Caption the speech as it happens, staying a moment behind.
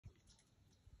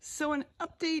So an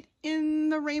update in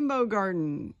the rainbow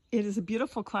garden. It is a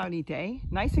beautiful cloudy day,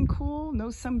 nice and cool,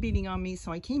 no sun beating on me.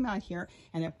 So I came out here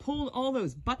and I pulled all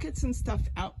those buckets and stuff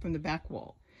out from the back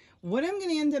wall. What I'm going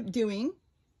to end up doing,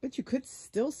 but you could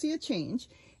still see a change,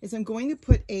 is I'm going to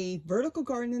put a vertical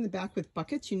garden in the back with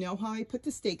buckets. You know how I put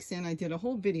the stakes in. I did a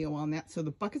whole video on that. So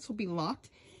the buckets will be locked.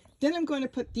 Then I'm going to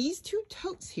put these two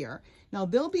totes here. Now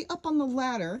they'll be up on the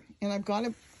ladder and I've got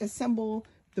to assemble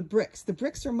the bricks. The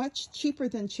bricks are much cheaper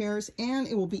than chairs and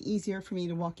it will be easier for me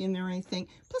to walk in there or anything.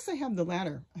 Plus I have the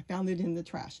ladder. I found it in the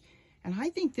trash. And I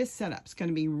think this setup is going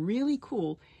to be really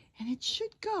cool and it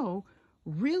should go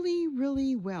really,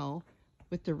 really well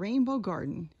with the rainbow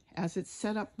garden as it's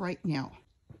set up right now.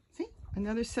 See,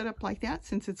 another setup like that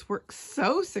since it's worked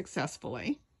so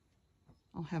successfully.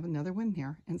 I'll have another one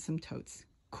there and some totes.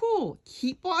 Cool.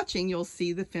 Keep watching. You'll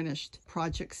see the finished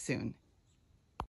project soon.